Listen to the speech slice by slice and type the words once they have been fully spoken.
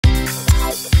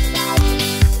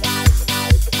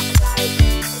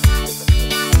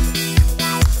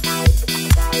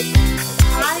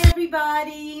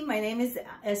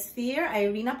Esphir,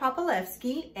 Irena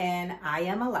Popilevsky, and I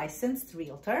am a licensed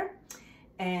realtor,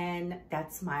 and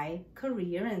that's my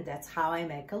career and that's how I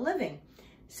make a living.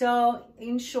 So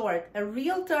in short, a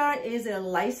realtor is a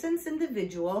licensed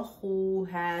individual who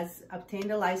has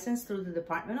obtained a license through the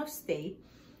Department of State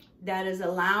that is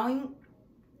allowing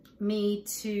me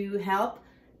to help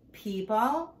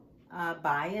people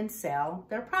buy and sell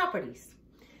their properties.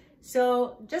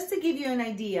 So just to give you an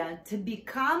idea, to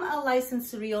become a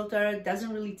licensed realtor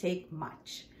doesn't really take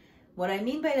much. What I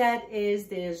mean by that is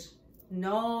there's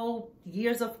no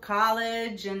years of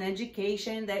college and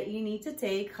education that you need to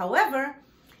take. However,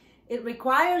 it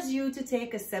requires you to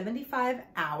take a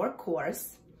 75-hour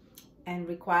course and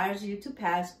requires you to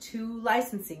pass 2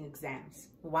 licensing exams.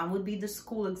 One would be the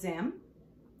school exam.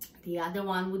 The other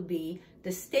one would be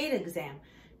the state exam.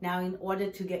 Now, in order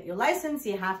to get your license,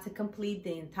 you have to complete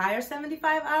the entire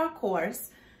 75-hour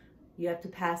course. You have to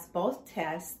pass both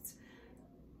tests,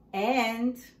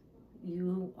 and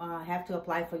you have to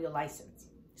apply for your license.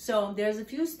 So there's a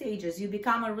few stages. You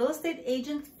become a real estate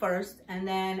agent first, and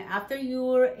then after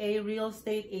you're a real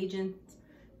estate agent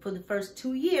for the first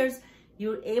 2 years,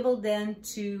 you're able then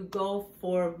to go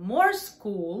for more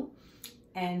school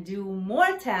and do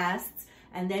more tests,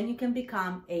 and then you can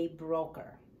become a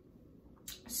broker.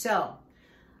 So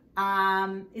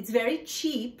it's very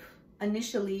cheap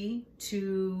initially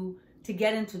to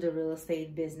get into the real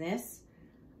estate business,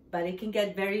 but it can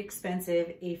get very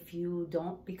expensive if you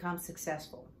don't become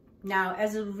successful. Now,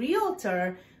 as a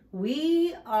realtor,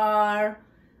 we are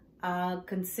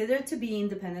considered to be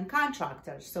independent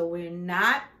contractors. So we're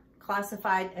not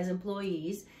classified as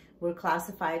employees. We're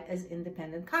classified as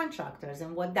independent contractors.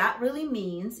 And what that really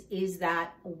means is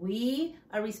that we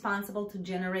are responsible to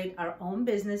generate our own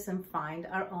business and find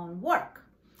our own work.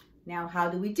 Now, how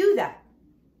do we do that?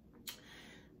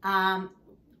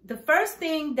 The first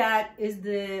thing that is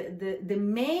the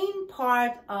main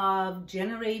part of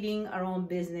generating our own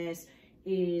business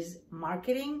is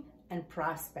marketing and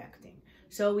prospecting.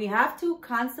 So we have to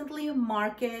constantly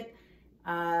market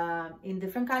in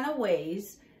different kind of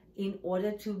ways in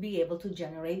order to be able to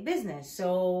generate business.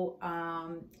 So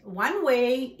one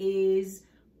way is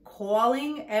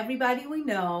calling everybody we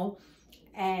know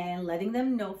and letting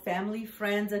them know, family,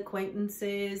 friends,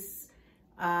 acquaintances,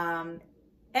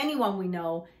 anyone we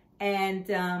know, and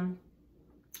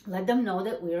let them know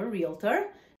that we're a realtor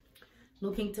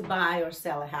looking to buy or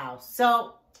sell a house.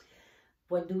 So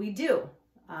what do?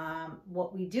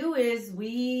 What we do is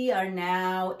we are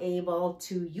now able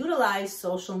to utilize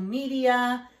social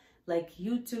media like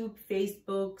YouTube,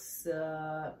 Facebook's,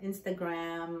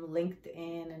 Instagram,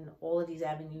 LinkedIn, and all of these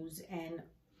avenues. And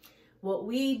what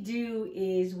we do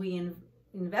is we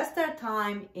invest our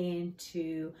time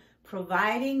into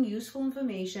providing useful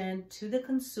information to the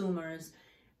consumers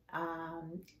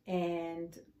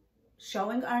and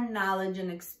showing our knowledge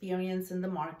and experience in the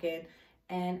market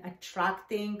and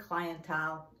attracting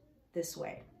clientele this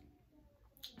way.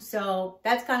 So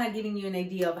that's kind of giving you an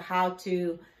idea of how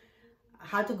to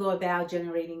go about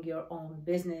generating your own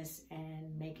business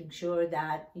and making sure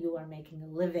that you are making a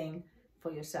living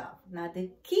for yourself. Now,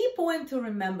 the key point to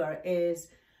remember is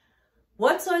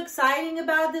what's so exciting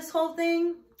about this whole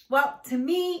thing? Well, to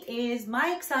me, is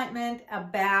my excitement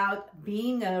about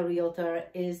being a realtor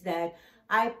is that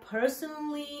I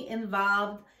personally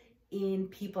involved in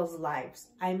people's lives.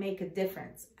 I make a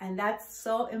difference, and that's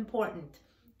so important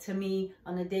to me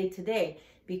on a day-to-day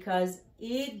because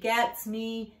it gets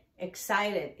me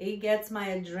excited. It gets my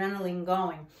adrenaline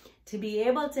going to be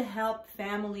able to help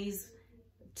families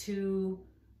to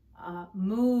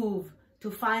move,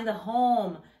 to find a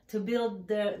home, to build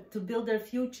their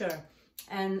future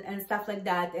and stuff like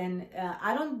that. And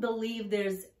I don't believe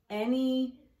there's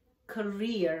any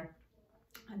career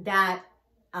that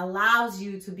allows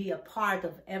you to be a part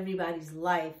of everybody's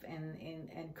life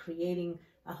and creating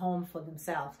a home for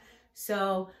themselves.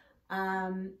 So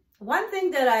one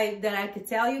thing that I could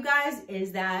tell you guys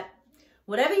is that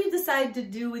whatever you decide to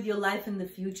do with your life in the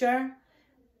future,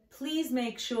 please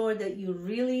make sure that you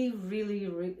really, really,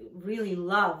 really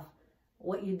love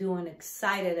what you do and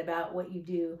excited about what you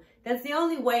do. That's the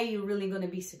only way you're really going to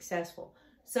be successful.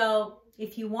 So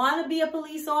if you want to be a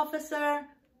police officer,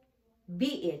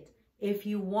 be it. If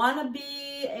you want to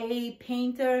be a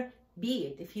painter, be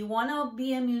it. If you want to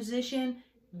be a musician,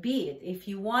 be it. If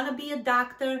you want to be a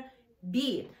doctor,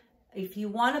 be it. If you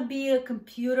want to be a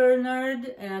computer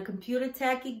nerd and a computer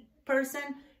techie person,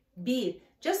 be it.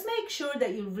 Just make sure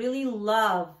that you really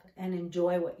love and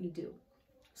enjoy what you do.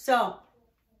 So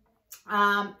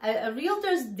a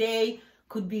realtor's day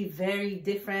could be very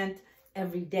different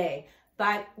every day.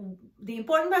 But the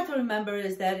important part to remember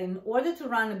is that in order to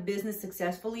run a business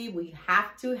successfully, we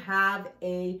have to have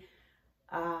a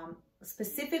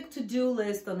specific to-do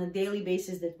list on a daily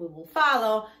basis that we will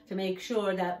follow to make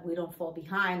sure that we don't fall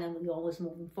behind and we're always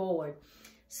moving forward.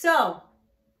 So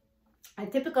a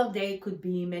typical day could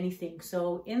be many things.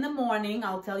 So in the morning,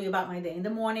 I'll tell you about my day. In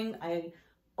the morning, I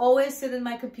always sit at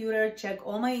my computer, check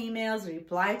all my emails,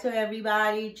 reply to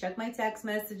everybody, check my text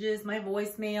messages, my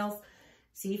voicemails,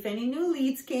 see if any new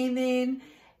leads came in.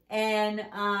 And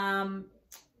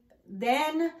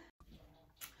then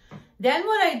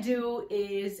what I do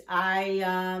is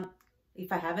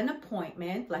if I have an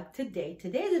appointment, like today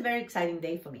is a very exciting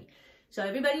day for me. So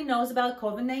everybody knows about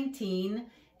COVID-19,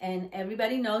 and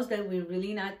everybody knows that we're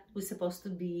supposed to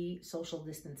be social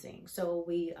distancing. So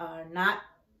we are not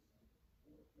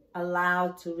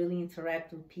allowed to really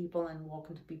interact with people and walk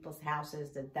into people's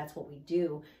houses. That's what we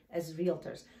do as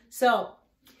realtors. So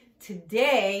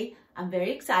today I'm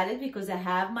very excited because I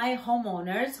have my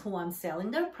homeowners who I'm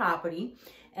selling their property,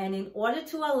 and in order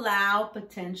to allow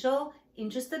potential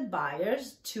interested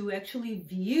buyers to actually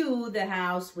view the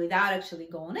house without actually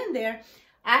going in there,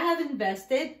 I have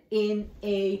invested in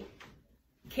a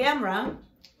camera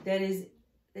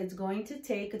that's going to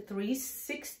take a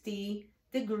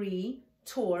 360-degree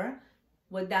tour.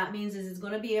 What that means is it's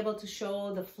going to be able to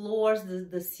show the floors,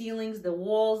 the ceilings, the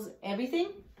walls,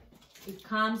 everything. It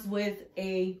comes with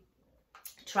a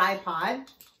tripod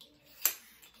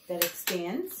that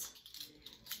extends,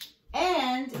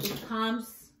 and it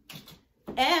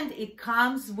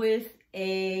comes with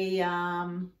a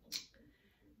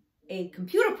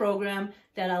computer program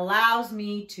that allows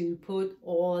me to put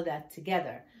all of that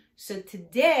together. So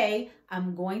today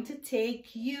I'm going to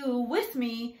take you with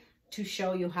me to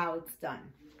show you how it's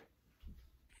done.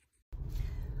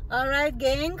 All right,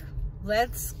 gang,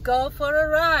 let's go for a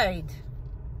ride.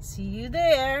 See you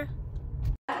there.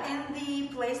 In the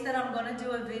place that I'm gonna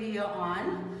do a video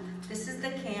on, this is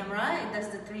the camera. It does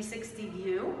the 360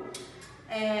 view.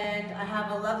 And I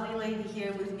have a lovely lady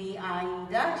here with me,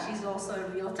 Aida. She's also a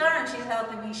realtor, and she's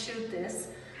helping me shoot this.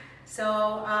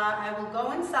 So I will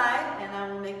go inside and I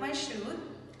will make my shoot,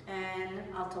 and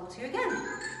I'll talk to you again.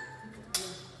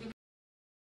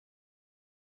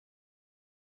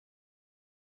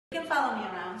 You can follow me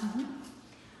around.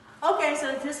 Okay,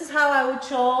 so this is how I would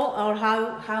show, or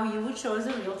how you would show as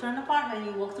a realtor an apartment.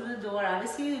 You walk through the door,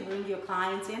 obviously you bring your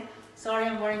clients in. Sorry,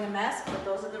 I'm wearing a mask, but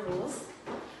those are the rules.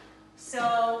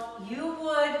 So you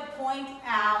would point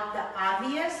out the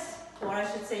obvious, or I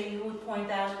should say you would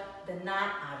point out the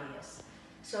not obvious.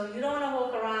 So you don't want to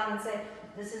walk around and say,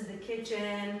 this is the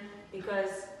kitchen,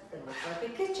 because it looks like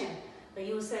a kitchen. But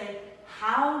you say,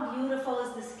 how beautiful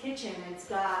is this kitchen? It's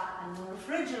got a new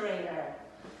refrigerator.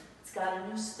 It's got a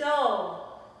new stove.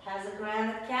 Has a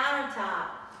granite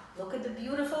countertop. Look at the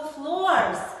beautiful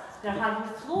floors. They're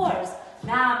hardwood floors.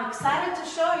 Now I'm excited to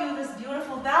show you this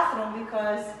beautiful bathroom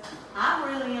because I'm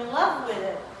really in love with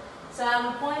it. So I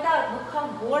will point out, look how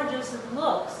gorgeous it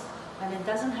looks. And it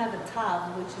doesn't have a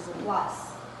tub, which is a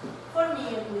plus, for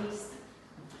me at least.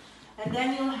 And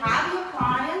then you'll have your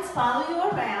clients follow you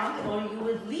around, or you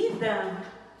would lead them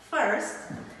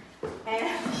first,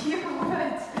 and you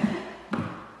would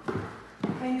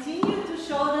continue to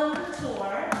show them the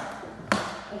tour,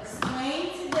 explain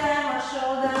to them or show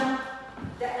them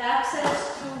the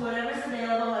access to whatever's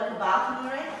available, like a balcony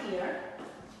right here.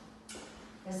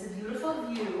 There's a beautiful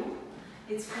view.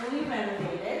 It's fully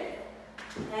renovated,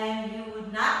 and you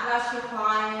would not rush your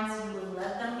clients. You would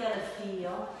let them get a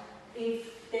feel.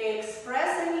 If they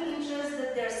express any interest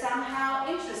that they're somehow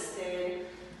interested,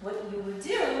 what you would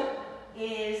do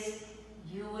is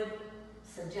you would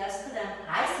suggest to them,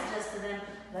 I suggest to them,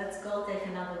 let's go take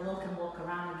another look and walk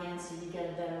around again so you get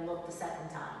a better look the second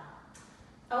time.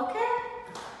 Okay?